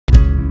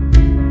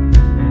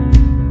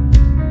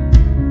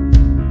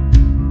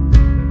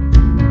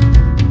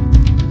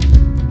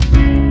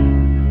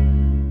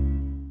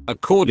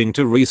According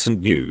to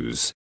recent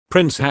news,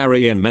 Prince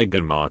Harry and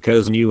Meghan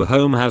Markle's new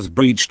home has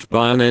breached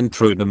by an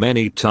intruder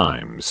many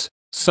times.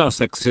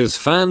 Sussex's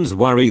fans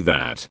worry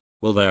that,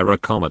 will their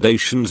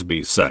accommodations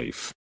be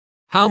safe?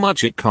 How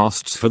much it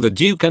costs for the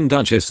Duke and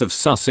Duchess of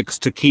Sussex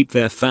to keep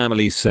their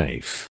family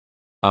safe.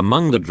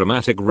 Among the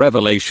dramatic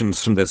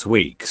revelations from this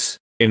week's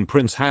in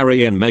Prince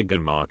Harry and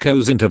Meghan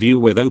Markle's interview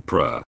with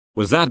Oprah,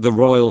 was that the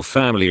royal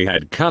family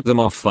had cut them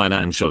off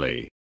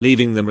financially,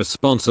 leaving them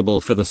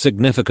responsible for the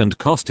significant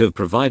cost of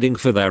providing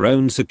for their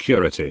own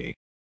security.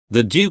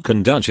 The Duke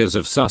and Duchess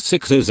of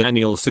Sussex's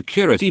annual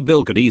security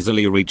bill could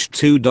easily reach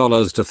 $2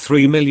 to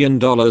 $3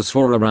 million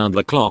for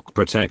around-the-clock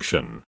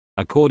protection,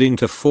 according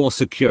to 4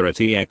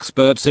 security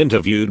experts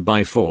interviewed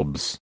by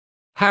Forbes.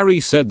 Harry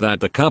said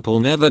that the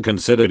couple never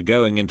considered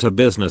going into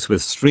business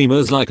with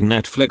streamers like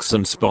Netflix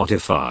and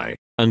Spotify,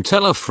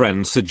 until a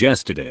friend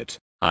suggested it.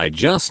 I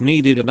just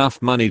needed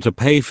enough money to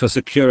pay for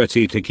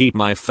security to keep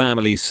my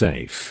family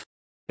safe.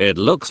 It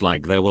looks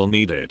like they will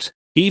need it,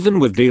 even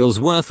with deals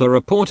worth a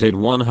reported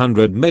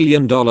 $100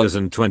 million and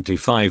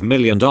 $25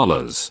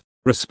 million,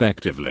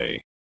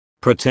 respectively.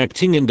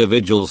 Protecting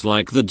individuals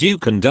like the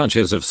Duke and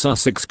Duchess of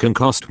Sussex can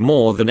cost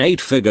more than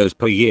 8 figures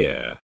per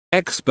year,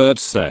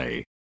 experts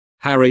say.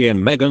 Harry and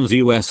Meghan's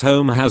US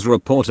home has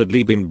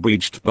reportedly been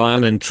breached by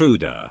an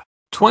intruder,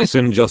 twice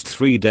in just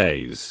 3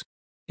 days.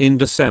 In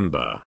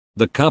December,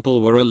 the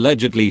couple were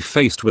allegedly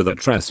faced with a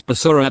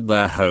trespasser at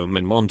their home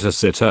in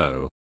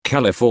Montecito,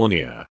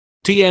 California,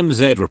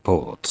 TMZ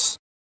reports.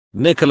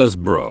 Nicholas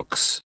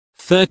Brooks,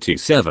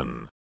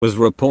 37, was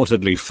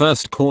reportedly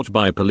first caught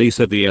by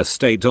police at the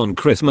estate on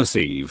Christmas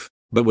Eve,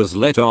 but was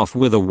let off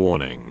with a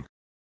warning.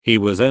 He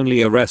was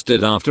only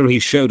arrested after he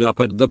showed up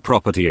at the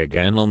property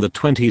again on the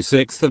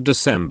 26th of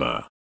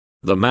December.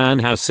 The man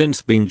has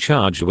since been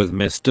charged with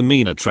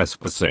misdemeanor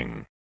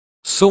trespassing.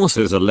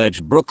 Sources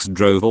allege Brooks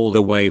drove all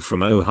the way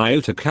from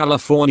Ohio to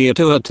California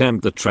to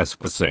attempt the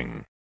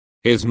trespassing.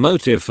 His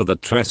motive for the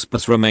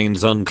trespass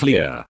remains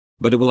unclear,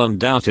 but it will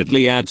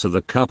undoubtedly add to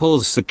the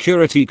couple's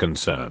security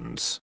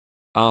concerns.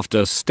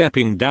 After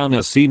stepping down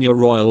as senior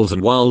royals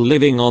and while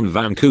living on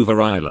Vancouver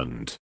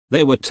Island,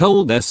 they were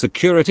told their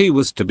security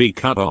was to be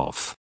cut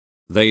off.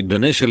 They'd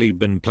initially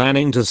been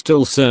planning to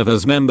still serve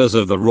as members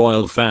of the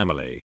royal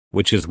family,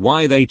 which is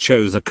why they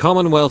chose a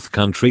Commonwealth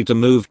country to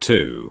move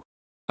to.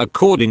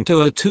 According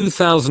to a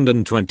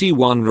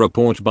 2021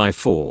 report by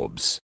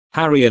Forbes,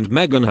 Harry and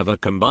Meghan have a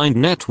combined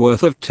net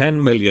worth of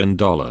 $10 million.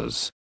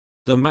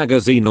 The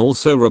magazine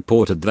also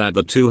reported that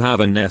the two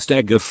have a nest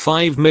egg of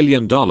 $5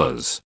 million,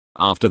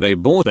 after they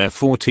bought their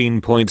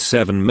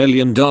 $14.7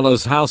 million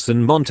house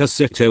in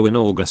Montecito in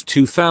August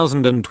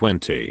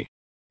 2020.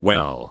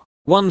 Well,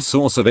 one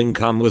source of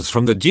income was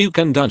from the Duke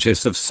and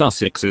Duchess of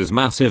Sussex's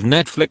massive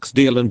Netflix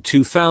deal in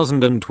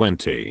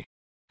 2020.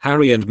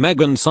 Harry and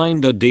Meghan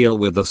signed a deal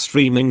with the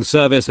streaming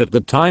service at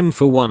the time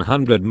for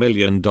 $100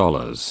 million.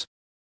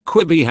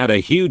 Quibi had a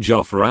huge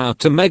offer out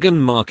to Meghan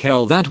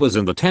Markle that was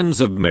in the tens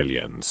of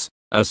millions,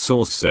 a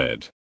source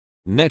said.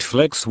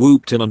 Netflix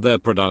whooped in and their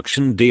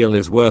production deal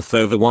is worth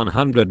over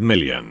 $100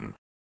 million.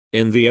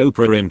 In the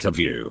Oprah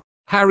interview,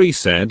 Harry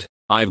said,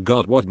 "I've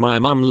got what my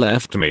mum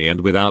left me and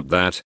without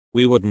that,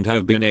 we wouldn't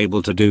have been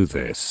able to do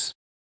this."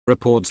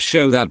 Reports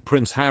show that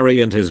Prince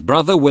Harry and his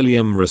brother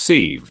William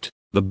received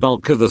the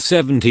bulk of the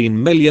 $17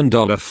 million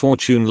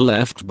fortune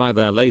left by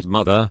their late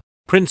mother,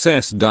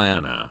 Princess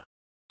Diana.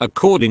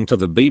 According to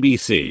the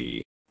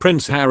BBC,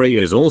 Prince Harry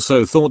is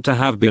also thought to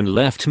have been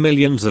left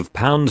millions of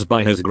pounds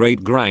by his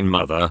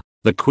great-grandmother,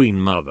 the Queen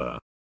Mother.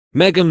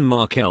 Meghan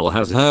Markle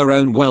has her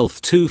own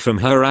wealth too from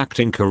her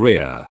acting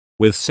career,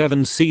 with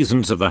 7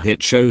 seasons of the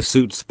hit show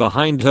Suits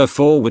behind her,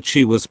 for which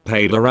she was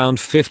paid around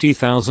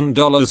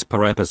 $50,000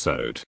 per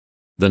episode.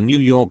 The New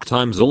York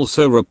Times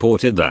also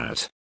reported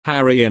that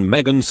Harry and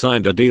Meghan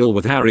signed a deal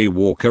with Harry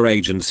Walker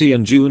Agency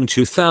in June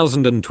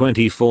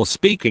 2020 for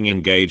speaking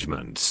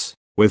engagements,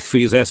 with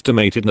fees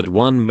estimated at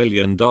 $1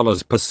 million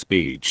per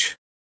speech.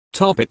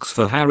 Topics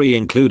for Harry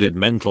included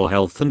mental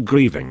health and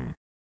grieving.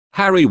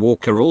 Harry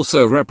Walker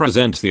also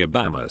represents the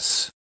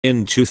Obamas.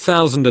 In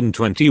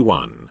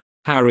 2021,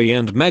 Harry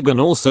and Meghan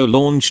also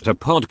launched a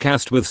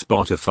podcast with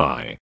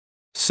Spotify.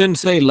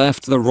 Since they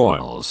left the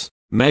royals,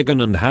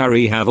 Meghan and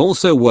Harry have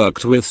also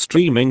worked with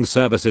streaming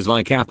services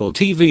like Apple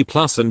TV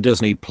Plus and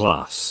Disney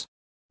Plus.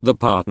 The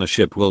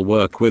partnership will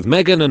work with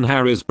Meghan and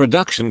Harry's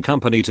production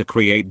company to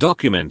create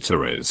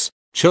documentaries,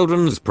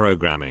 children's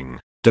programming,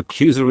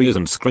 docuseries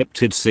and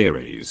scripted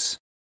series.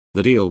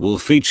 The deal will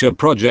feature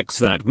projects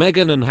that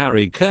Meghan and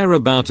Harry care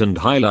about and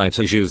highlight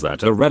issues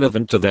that are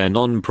relevant to their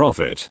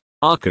non-profit,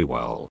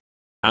 Markle.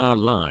 Our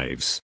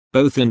lives,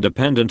 both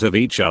independent of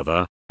each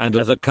other, and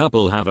as a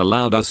couple have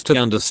allowed us to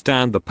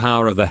understand the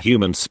power of the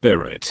human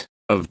spirit,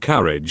 of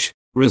courage,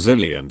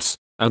 resilience,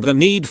 and the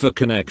need for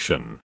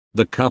connection,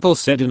 the couple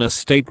said in a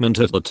statement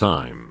at the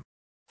time.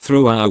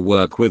 Through our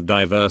work with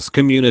diverse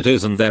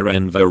communities and their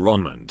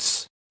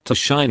environments, to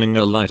shining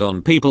a light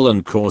on people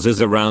and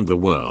causes around the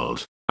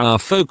world, our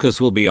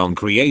focus will be on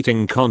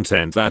creating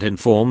content that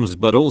informs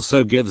but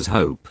also gives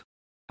hope.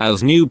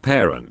 As new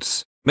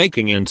parents,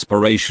 Making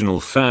inspirational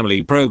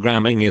family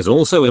programming is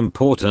also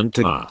important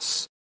to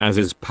us, as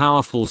is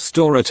powerful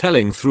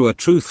storytelling through a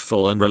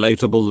truthful and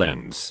relatable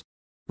lens.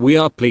 We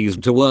are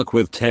pleased to work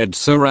with Ted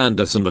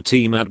Sarandos and the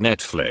team at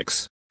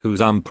Netflix, whose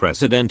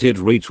unprecedented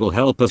reach will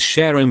help us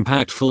share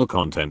impactful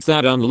content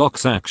that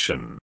unlocks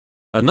action.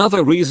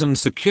 Another reason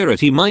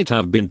security might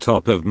have been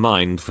top of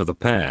mind for the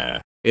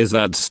pair is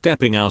that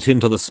stepping out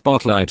into the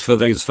spotlight for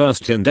their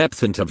first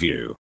in-depth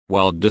interview,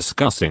 while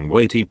discussing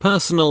weighty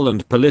personal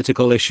and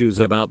political issues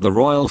about the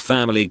royal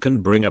family,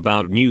 can bring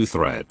about new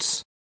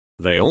threats.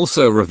 They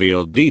also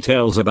revealed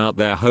details about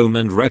their home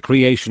and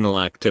recreational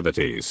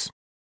activities.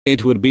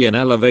 It would be an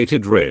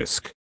elevated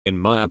risk, in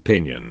my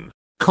opinion,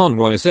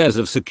 Conroy says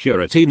of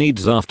security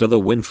needs after the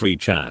Winfrey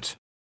chat.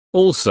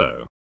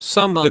 Also,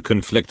 some are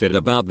conflicted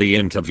about the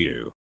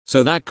interview,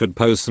 so that could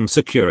pose some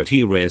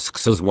security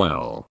risks as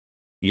well.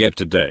 Yet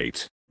to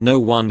date, no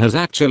one has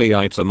actually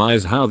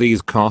itemized how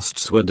these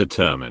costs were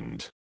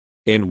determined.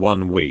 In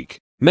 1 week,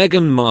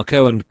 Meghan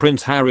Markle and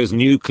Prince Harry's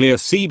nuclear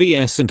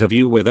CBS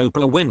interview with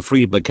Oprah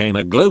Winfrey became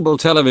a global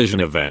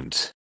television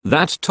event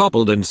that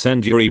toppled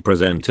incendiary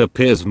presenter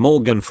Piers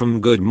Morgan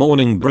from Good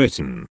Morning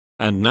Britain,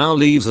 and now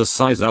leaves a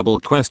sizable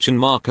question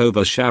mark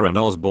over Sharon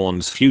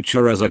Osbourne's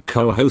future as a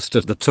co-host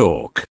at the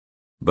talk.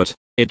 But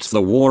it's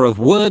the war of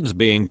words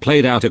being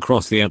played out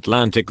across the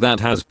Atlantic that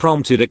has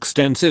prompted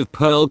extensive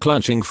pearl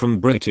clutching from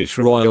British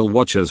royal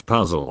watchers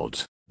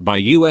puzzled by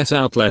US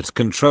outlets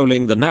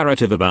controlling the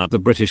narrative about the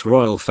British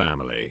royal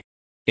family.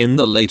 In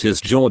the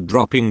latest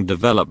jaw-dropping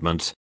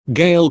development,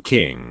 Gayle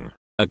King,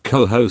 a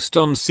co-host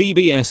on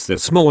CBS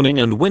This Morning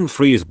and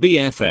Winfrey's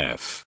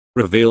BFF,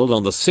 revealed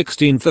on the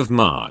 16th of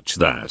March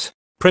that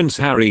Prince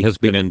Harry has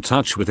been in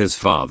touch with his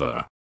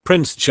father,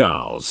 Prince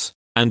Charles,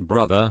 and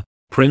brother,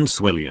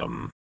 Prince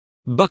William.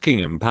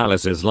 Buckingham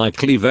Palace is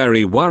likely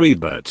very worried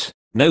but,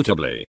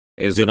 notably,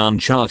 is in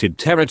uncharted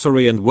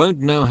territory and won't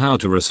know how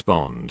to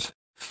respond,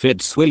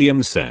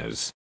 Fitzwilliam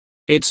says.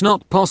 It's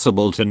not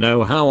possible to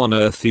know how on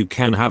earth you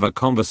can have a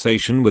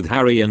conversation with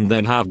Harry and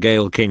then have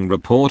Gayle King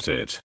report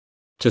it.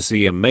 To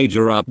see a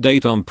major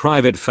update on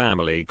private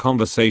family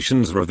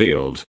conversations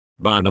revealed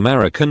by an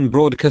American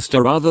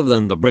broadcaster other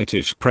than the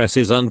British press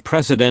is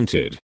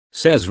unprecedented,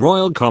 says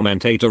royal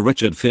commentator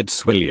Richard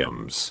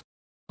Fitzwilliams.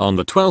 On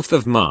the 12th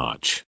of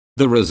March,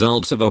 the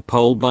results of a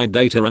poll by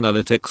data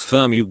analytics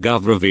firm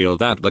YouGov revealed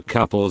that the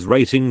couple's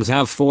ratings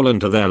have fallen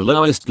to their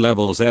lowest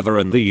levels ever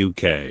in the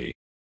UK.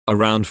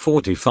 Around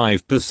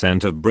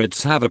 45% of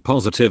Brits have a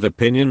positive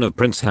opinion of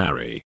Prince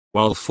Harry,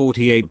 while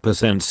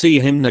 48% see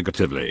him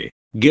negatively,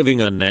 giving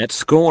a net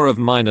score of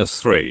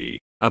 -3,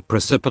 a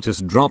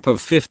precipitous drop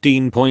of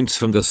 15 points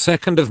from the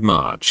 2nd of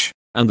March,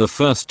 and the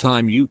first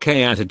time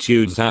UK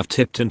attitudes have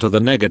tipped into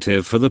the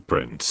negative for the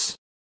prince.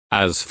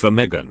 As for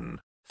Meghan,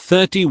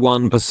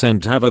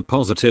 31% have a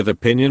positive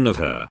opinion of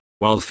her,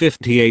 while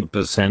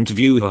 58%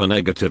 view her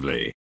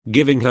negatively,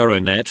 giving her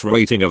a net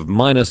rating of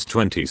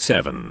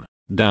 -27,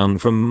 down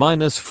from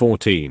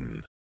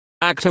 -14.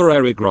 Actor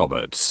Eric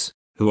Roberts,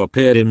 who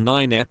appeared in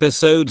 9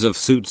 episodes of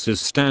Suits, is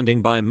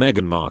standing by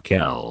Meghan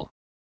Markle.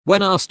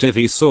 When asked if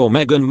he saw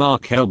Meghan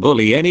Markle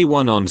bully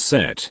anyone on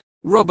set,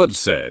 Roberts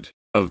said,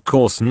 "Of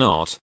course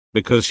not,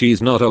 because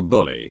she's not a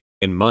bully,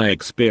 in my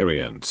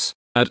experience,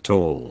 at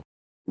all."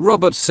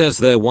 Roberts says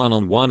their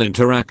one-on-one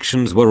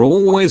interactions were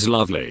always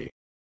lovely.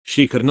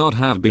 "She could not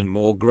have been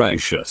more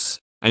gracious,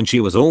 and she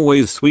was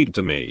always sweet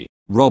to me,"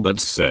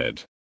 Roberts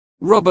said.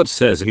 Roberts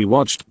says he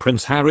watched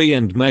Prince Harry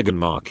and Meghan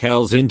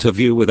Markle's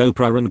interview with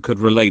Oprah and could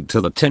relate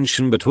to the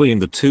tension between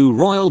the two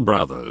royal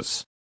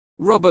brothers.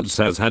 Roberts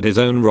has had his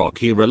own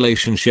rocky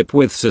relationship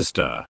with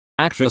sister,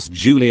 actress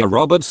Julia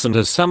Roberts, and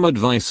has some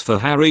advice for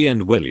Harry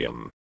and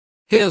William.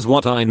 "Here's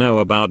what I know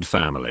about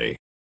family.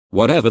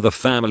 Whatever the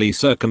family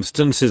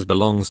circumstances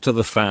belongs to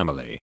the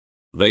family.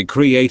 They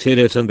created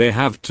it and they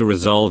have to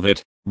resolve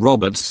it,"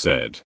 Roberts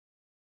said.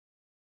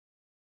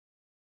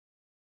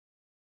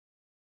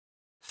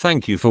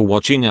 Thank you for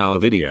watching our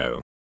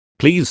video.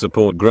 Please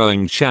support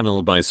growing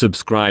channel by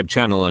subscribe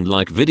channel and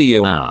like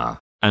video hour.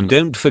 And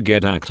don't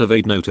forget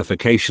activate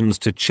notifications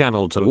to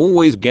channel to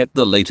always get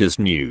the latest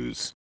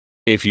news.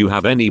 If you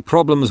have any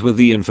problems with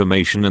the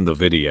information in the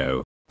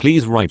video,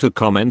 please write a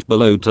comment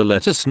below to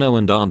let us know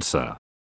and answer.